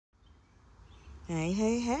Hey,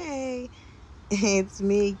 hey, hey. It's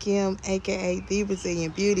me, Kim, aka The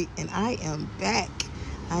Brazilian Beauty, and I am back.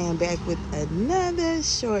 I am back with another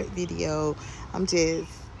short video. I'm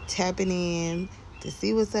just tapping in to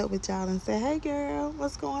see what's up with y'all and say, hey, girl,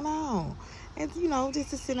 what's going on? And, just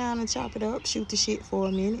to sit down and chop it up, shoot the shit for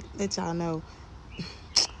a minute, let y'all know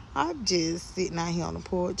I'm just sitting out here on the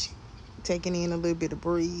porch, taking in a little bit of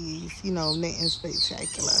breeze, nothing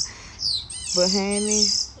spectacular. But honey,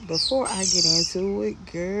 before I get into it,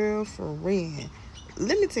 girlfriend,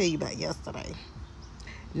 let me tell you about yesterday.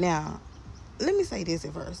 Now, let me say this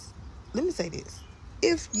at first. Let me say this.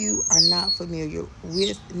 If you are not familiar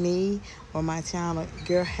with me or my channel,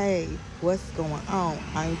 girl, hey, what's going on?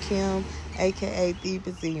 I'm Kim, aka The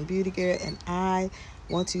Brazilian Beauty Girl, and I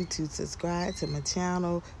want you to subscribe to my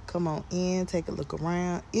channel. Come on in, take a look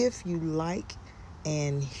around. If you like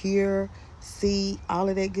and hear, see all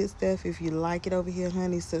of that good stuff, if you like it over here,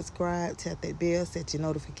 honey, subscribe, tap that bell, set your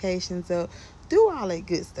notifications up, do all that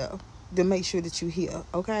good stuff to make sure that you're here,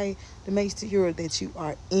 okay? To make sure that you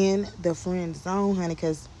are in the friend zone, honey,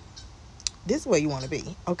 because this is where you want to be,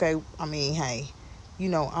 okay? I mean, hey,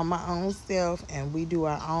 I'm my own self, and we do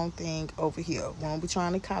our own thing over here. We won't be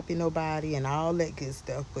trying to copy nobody and all that good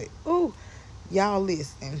stuff, but, ooh, y'all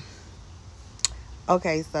listen.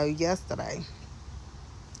 Okay, so yesterday,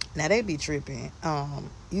 now they be tripping.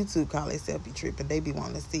 YouTube call themselves be tripping. They be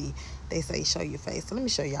wanting to see. They say show your face. So let me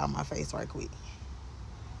show y'all my face right quick.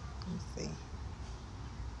 Let's see.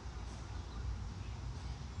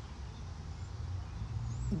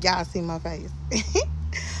 Y'all see my face?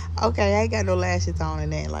 Okay, I ain't got no lashes on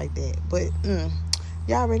and that like that. But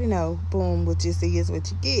y'all already know. Boom, what you see is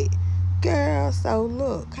what you get. Girl, so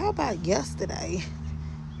look, how about yesterday?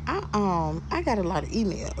 I got a lot of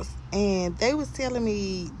emails, and they was telling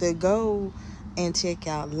me to go and check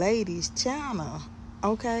out Lady's channel.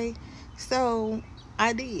 Okay, so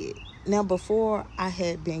I did. Now, before, I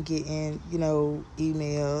had been getting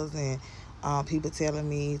emails and people telling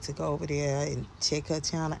me to go over there and check her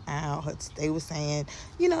channel out. They were saying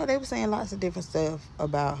lots of different stuff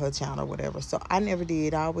about her channel, whatever. So I never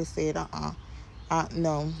did. I always said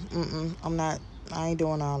no, I'm not. I ain't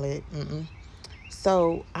doing all that.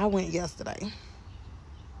 So I went yesterday.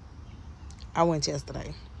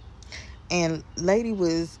 And lady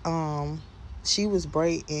was she was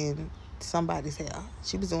braiding somebody's hair.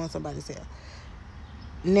 She was doing somebody's hair.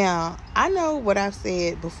 Now, I know what I've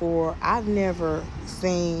said before. I've never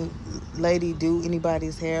seen lady do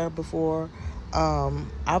anybody's hair before.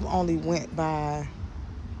 I've only went by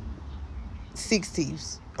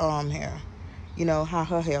 60's hair. How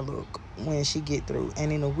her hair look when she get through,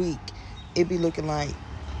 and in a week it be looking like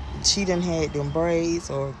she done had them braids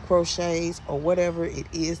or crochets or whatever it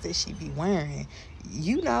is that she be wearing.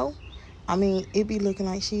 I mean, it be looking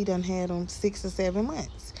like she done had them 6 or 7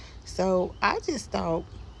 months. So I just thought,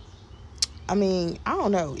 I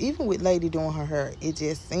don't know, even with lady doing her hair, it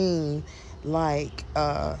just seemed like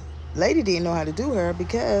lady didn't know how to do her,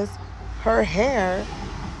 because her hair,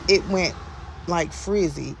 it went like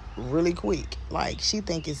frizzy really quick. Like, she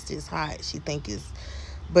think it's just hot. She think it's,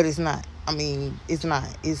 but it's not. It's not.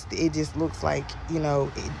 It just looks like,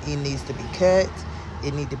 it needs to be cut.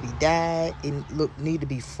 It need to be dyed. It need to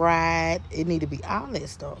be fried. It need to be all that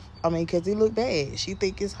stuff. Because it look bad. She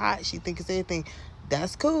think it's hot. She think it's everything.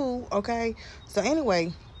 That's cool, okay? So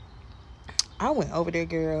anyway, I went over there,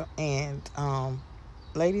 girl, and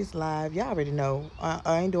ladies live. Y'all already know.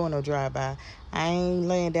 I ain't doing no drive-by. I ain't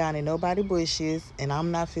laying down in nobody's bushes, and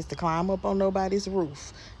I'm not fit to climb up on nobody's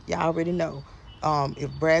roof. Y'all already know. If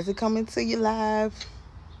Brazzy coming to you live,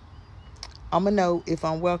 I'm going to know if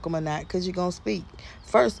I'm welcome or not, because you're going to speak.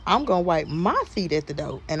 First, I'm going to wipe my feet at the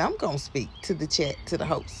door, and I'm going to speak to the chat, to the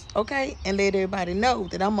host, okay? And let everybody know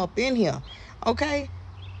that I'm up in here, okay?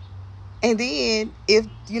 And then, if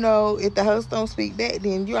the host don't speak back,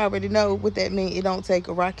 then you already know what that means. It don't take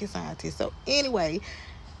a rocket scientist. So, anyway,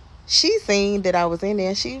 she seen that I was in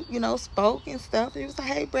there. She, spoke and stuff. It was like,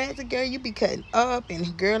 hey, Bradley, girl, you be cutting up.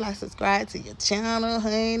 And, girl, I subscribe to your channel,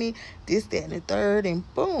 honey. This, that, and the third. And,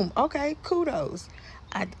 boom. Okay, kudos.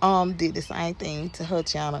 I did the same thing to her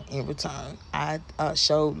channel in return. I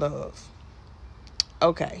showed love.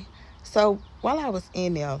 Okay. So, while I was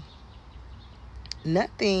in there,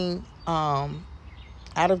 nothing out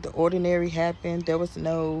of the ordinary happened. There was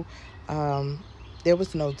no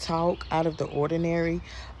talk out of the ordinary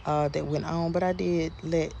that went on, but I did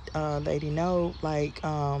let lady know, like,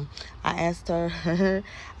 I asked her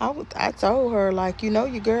I told her, like,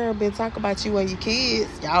 your girl been talking about you and your kids.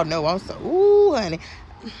 Y'all know I'm so, ooh, honey,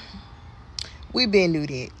 we been knew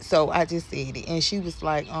that. So I just said it, and she was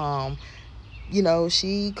like, you know,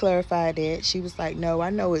 she clarified that. She was like, no, I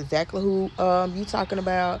know exactly who you talking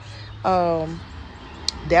about.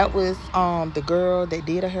 That was the girl that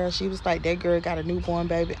did her. She was like, that girl got a newborn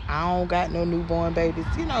baby. I don't got no newborn babies.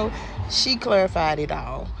 You know, she clarified it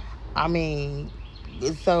all. I mean,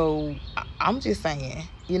 so I'm just saying,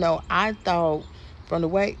 you know, I thought from the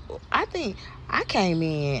way, I think I came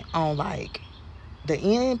in on like the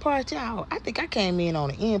end part, y'all. I think I came in on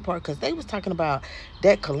the end part because they was talking about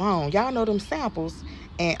that cologne. Y'all know them samples.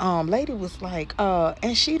 And lady was like,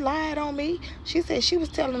 and she lied on me. She said she was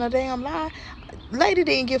telling a damn lie. Lady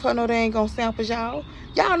didn't give her no dang on samples, y'all.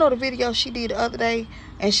 Y'all know the video she did the other day,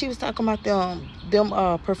 and she was talking about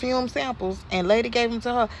them perfume samples, and lady gave them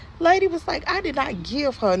to her. Lady was like, I did not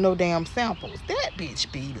give her no damn samples. That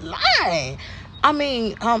bitch be lying. I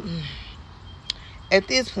mean, at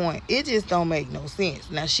this point, it just don't make no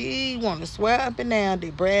sense. Now, she want to swear up and down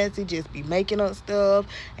that Bradley just be making up stuff,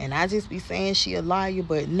 and I just be saying she a liar,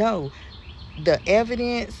 but no. The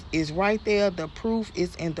evidence is right there. The proof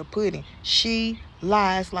is in the pudding. She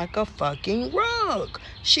lies like a fucking rug.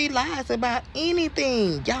 She lies about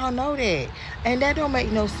anything. Y'all know that. And that don't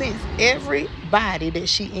make no sense. Everybody that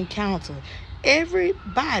she encountered,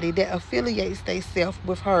 everybody that affiliates themselves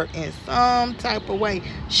with her in some type of way,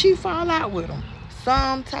 she fall out with them.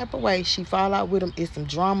 Some type of way she fall out with them. It's some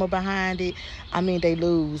drama behind it. I mean, they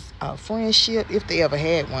lose friendship if they ever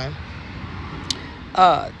had one.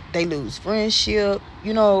 They lose friendship.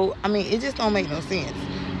 You know, I mean, it just don't make no sense.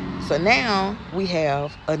 So now we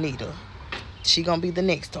have Anita. She gonna be the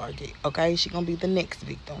next target, okay? She gonna be the next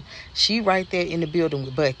victim. She right there in the building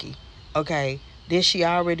with Bucky, okay? Then she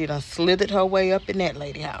already done slithered her way up in that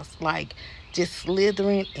lady house. Like, just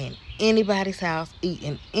slithering in anybody's house,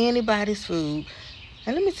 eating anybody's food.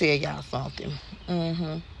 And let me tell y'all something.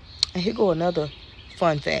 And here go another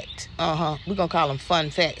fun fact. We're gonna call them fun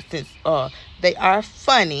facts since they are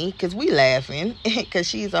funny because we laughing because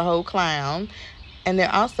she's a whole clown, and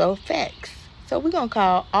they're also facts. So we're gonna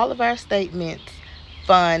call all of our statements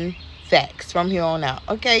fun facts from here on out.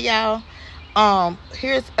 Okay, y'all.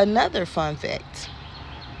 Here's another fun fact.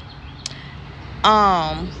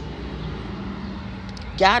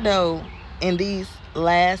 Y'all know in these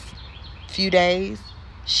last few days,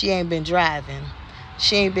 she ain't been driving.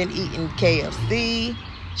 She ain't been eating KFC.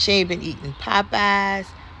 She ain't been eating Popeyes.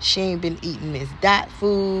 She ain't been eating Miss Dot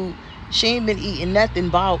food. She ain't been eating nothing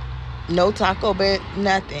bought. No Taco Bell,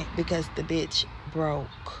 nothing. Because the bitch broke.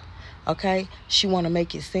 Okay? She want to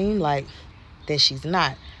make it seem like that she's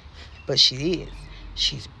not. But she is.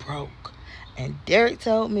 She's broke. And Derek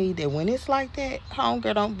told me that when it's like that,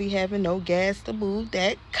 homegirl don't be having no gas to move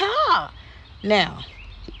that car. Now,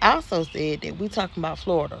 he also said that we talking about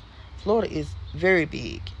Florida. Florida is very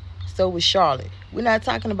big. So is Charlotte. We're not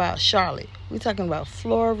talking about Charlotte. We're talking about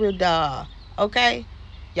Florida. Okay?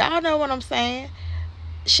 Y'all know what I'm saying.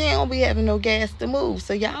 She ain't gonna be having no gas to move.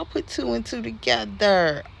 So y'all put two and two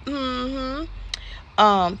together.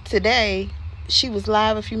 Today, she was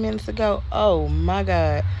live a few minutes ago. Oh my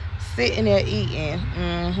God. Sitting there eating.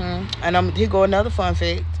 And here go another fun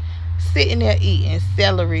fact. Sitting there eating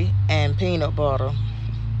celery and peanut butter.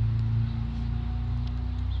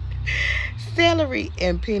 Celery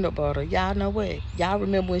and peanut butter. Y'all know what? Y'all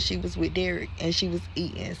remember when she was with Derek and she was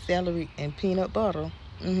eating celery and peanut butter?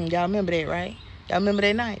 Y'all remember that, right? Y'all remember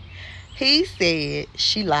that night? He said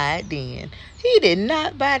she lied then. He did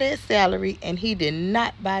not buy that celery and he did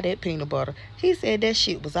not buy that peanut butter. He said that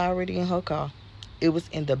shit was already in her car. It was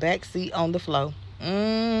in the back seat on the floor.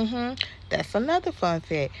 That's another fun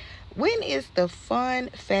fact. When is the fun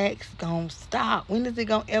facts gonna stop? When is it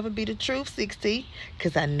gonna ever be the truth, 60?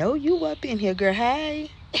 Because I know you up in here, girl. Hey.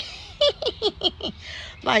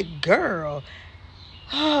 Like, girl.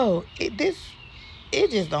 Oh, it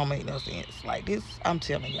just don't make no sense. Like, this, I'm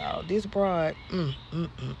telling y'all, this broad,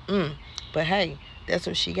 But hey, that's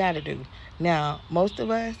what she gotta do. Now, most of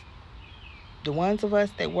us, the ones of us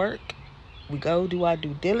that work, we go do our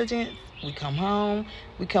due diligence. We come home.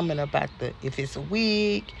 We coming about if it's a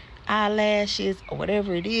wig, eyelashes, or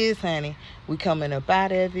whatever it is, honey, we coming up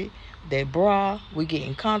out of it. That bra, we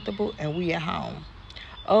getting comfortable, and we at home.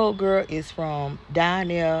 Old girl is from down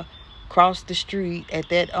there, across the street at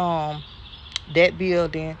that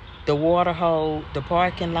building, the water hole, the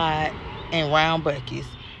parking lot, and round buckets.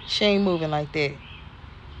 She ain't moving like that.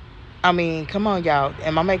 I mean, come on, y'all.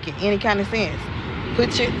 Am I making any kind of sense?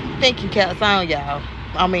 Put your thinking caps on, y'all.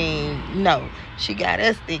 I mean, no. She got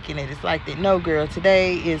us thinking that it's like that. No, girl,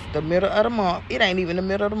 today is the middle of the month. It ain't even the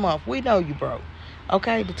middle of the month. We know you broke.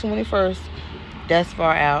 Okay, the 21st, that's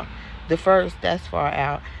far out. The 1st, that's far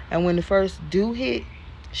out. And when the 1st do hit,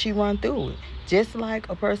 she run through it. Just like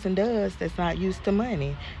a person does that's not used to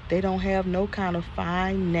money. They don't have no kind of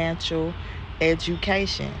financial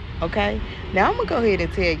education. Okay? Now I'm going to go ahead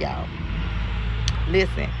and tell y'all.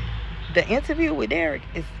 Listen, the interview with Derek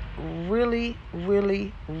is really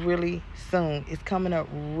soon. It's coming up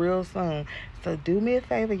real soon. So do me a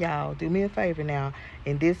favor, y'all. Do me a favor now.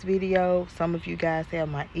 In this video, some of you guys have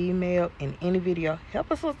my email. In any video,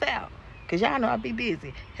 help us out. Because y'all know I be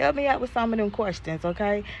busy. Help me out with some of them questions,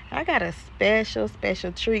 okay? I got a special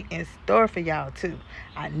treat in store for y'all, too.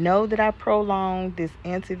 I know that I prolonged this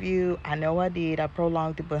interview. I know I did. I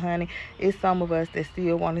prolonged it. But, honey, it's some of us that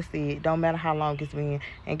still want to see it. Don't matter how long it's been.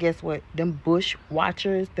 And guess what? Them bush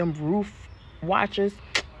watchers, them roof watchers,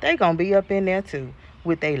 they going to be up in there, too,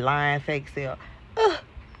 with they lying fake self.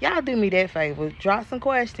 Y'all do me that favor. Drop some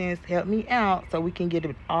questions. Help me out so we can get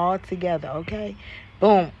it all together, okay?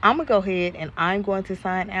 Boom. I'm going to go ahead and I'm going to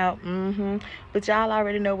sign out. But y'all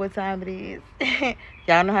already know what time it is.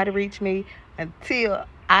 Y'all know how to reach me. Until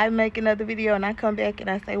I make another video and I come back and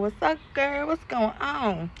I say, what's up, girl? What's going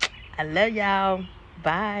on? I love y'all.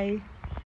 Bye.